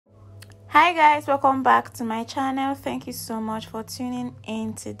Hi guys, welcome back to my channel. Thank you so much for tuning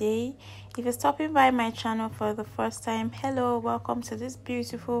in today. If you're stopping by my channel for the first time, hello, welcome to this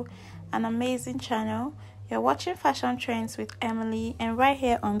beautiful and amazing channel. You're watching Fashion Trends with Emily, and right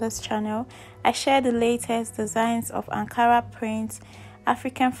here on this channel I share the latest designs of Ankara prints,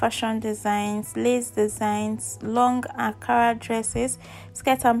 African fashion designs, lace designs, long Ankara dresses,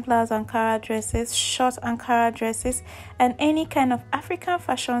 skirt and blouse Ankara dresses, short Ankara dresses, and any kind of African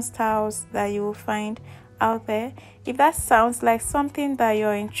fashion styles that you will find out there. If that sounds like something that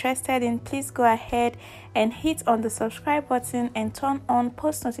you're interested in, please go ahead and hit on the subscribe button and turn on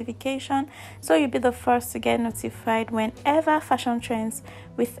post notification so you'll be the first to get notified whenever Fashion Trends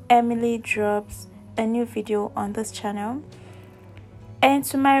with Emily drops a new video on this channel. And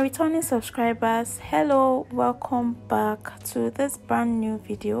to my returning subscribers, hello, welcome back to this brand new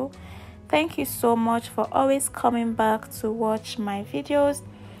video. Thank you so much for always coming back to watch my videos.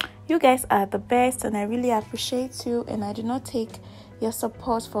 You guys are the best and I really appreciate you, and I do not take your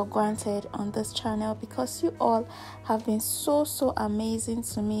support for granted on this channel because you all have been so amazing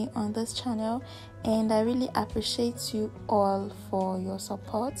to me on this channel, and I really appreciate you all for your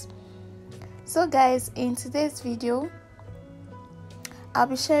support. So guys, in today's video I'll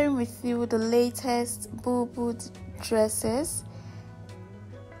be sharing with you the latest Bubu dresses.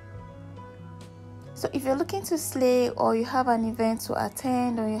 So if you're looking to slay, or you have an event to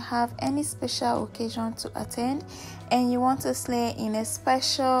attend, or you have any special occasion to attend and you want to slay in a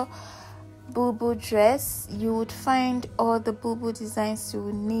special Bubu dress, you would find all the Bubu designs you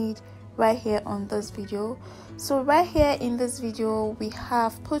would need right here on this video. So right here in this video we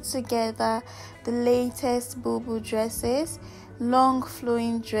have put together the latest Bubu dresses, long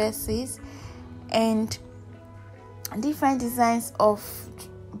flowing dresses, and different designs of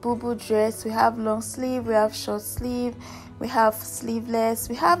Bubu dress. We have long sleeve, we have short sleeve, we have sleeveless,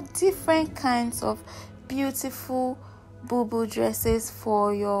 we have different kinds of beautiful Bubu dresses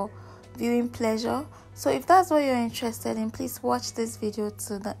for your viewing pleasure. So if that's what you're interested in, please watch this video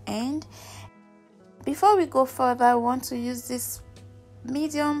to the end. Before we go further, I want to use this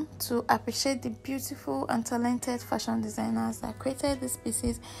medium to appreciate the beautiful and talented fashion designers that created these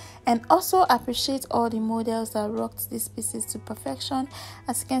pieces, and also appreciate all the models that rocked these pieces to perfection.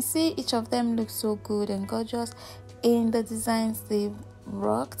 As you can see, each of them looks so good and gorgeous in the designs they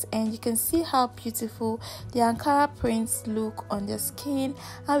rocked, and you can see how beautiful the Ankara prints look on their skin,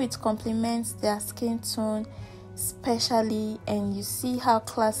 how it complements their skin tone especially, and you see how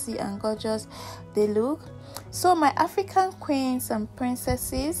classy and gorgeous they look. So my African queens and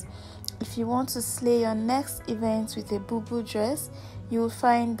princesses, if you want to slay your next event with a Bubu dress, you will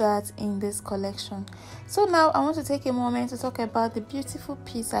find that in this collection. So now I want to take a moment to talk about the beautiful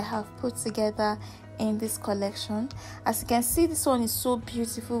piece I have put together in this collection. As you can see, this one is so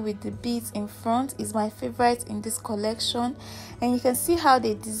beautiful with the beads in front. Is my favorite in this collection, and you can see how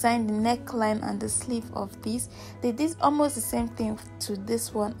they designed the neckline and the sleeve of this. They did almost the same thing to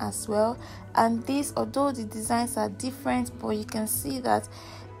this one as well, and this, although the designs are different, but you can see that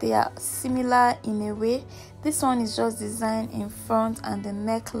they are similar in a way. This one is just designed in front and the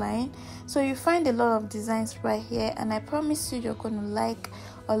neckline, so you find a lot of designs right here, and I promise you you're going to like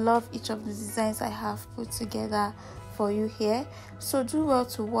or love each of the designs I have put together for you here. So do well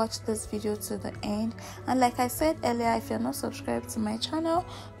to watch this video to the end, and like I said earlier, if you're not subscribed to my channel,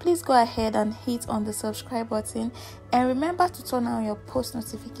 please go ahead and hit on the subscribe button, and remember to turn on your post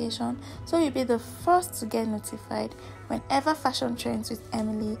notification so you'll be the first to get notified whenever Fashion Trends with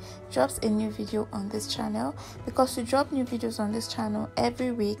Emily drops a new video on this channel, because we drop new videos on this channel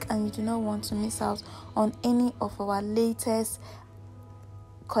every week and you do not want to miss out on any of our latest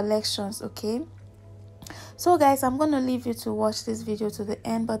collections. Okay, so guys, I'm going to leave you to watch this video to the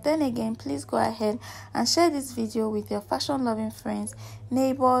end, but then again, please go ahead and share this video with your fashion loving friends,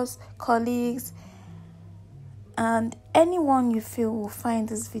 neighbors, colleagues, and anyone you feel will find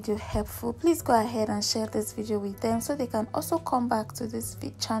this video helpful. Please go ahead and share this video with them so they can also come back to this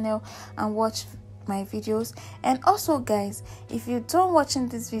channel and watch my videos. And also guys, if you're done watching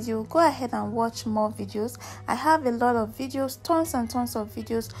this video, go ahead and watch more videos. I have a lot of videos, tons and tons of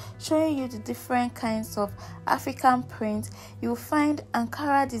videos showing you the different kinds of African prints. You'll find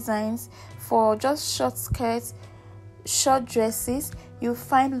Ankara designs for just short skirts, short dresses, you'll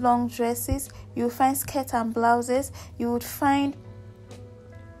find long dresses, you'll find skirt and blouses, you would find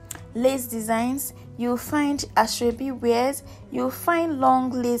lace designs, you'll find ashrebi wears, you'll find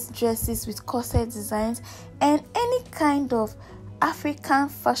long lace dresses with corset designs, and any kind of African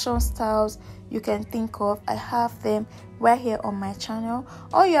fashion styles you can think of. I have them right here on my channel.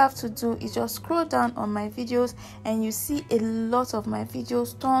 All you have to do is just scroll down on my videos and you see a lot of my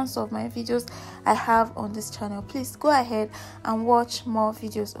videos, tons of my videos I have on this channel. Please go ahead and watch more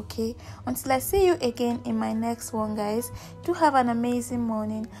videos, okay? Until I see you again in my next one, guys, do have an amazing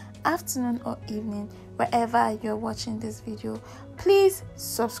morning, afternoon or evening wherever you're watching this video. Please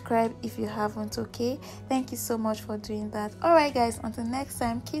subscribe if you haven't, okay? Thank you so much for doing that. All right guys, until next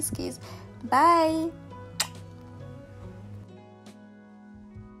time, kiss, bye.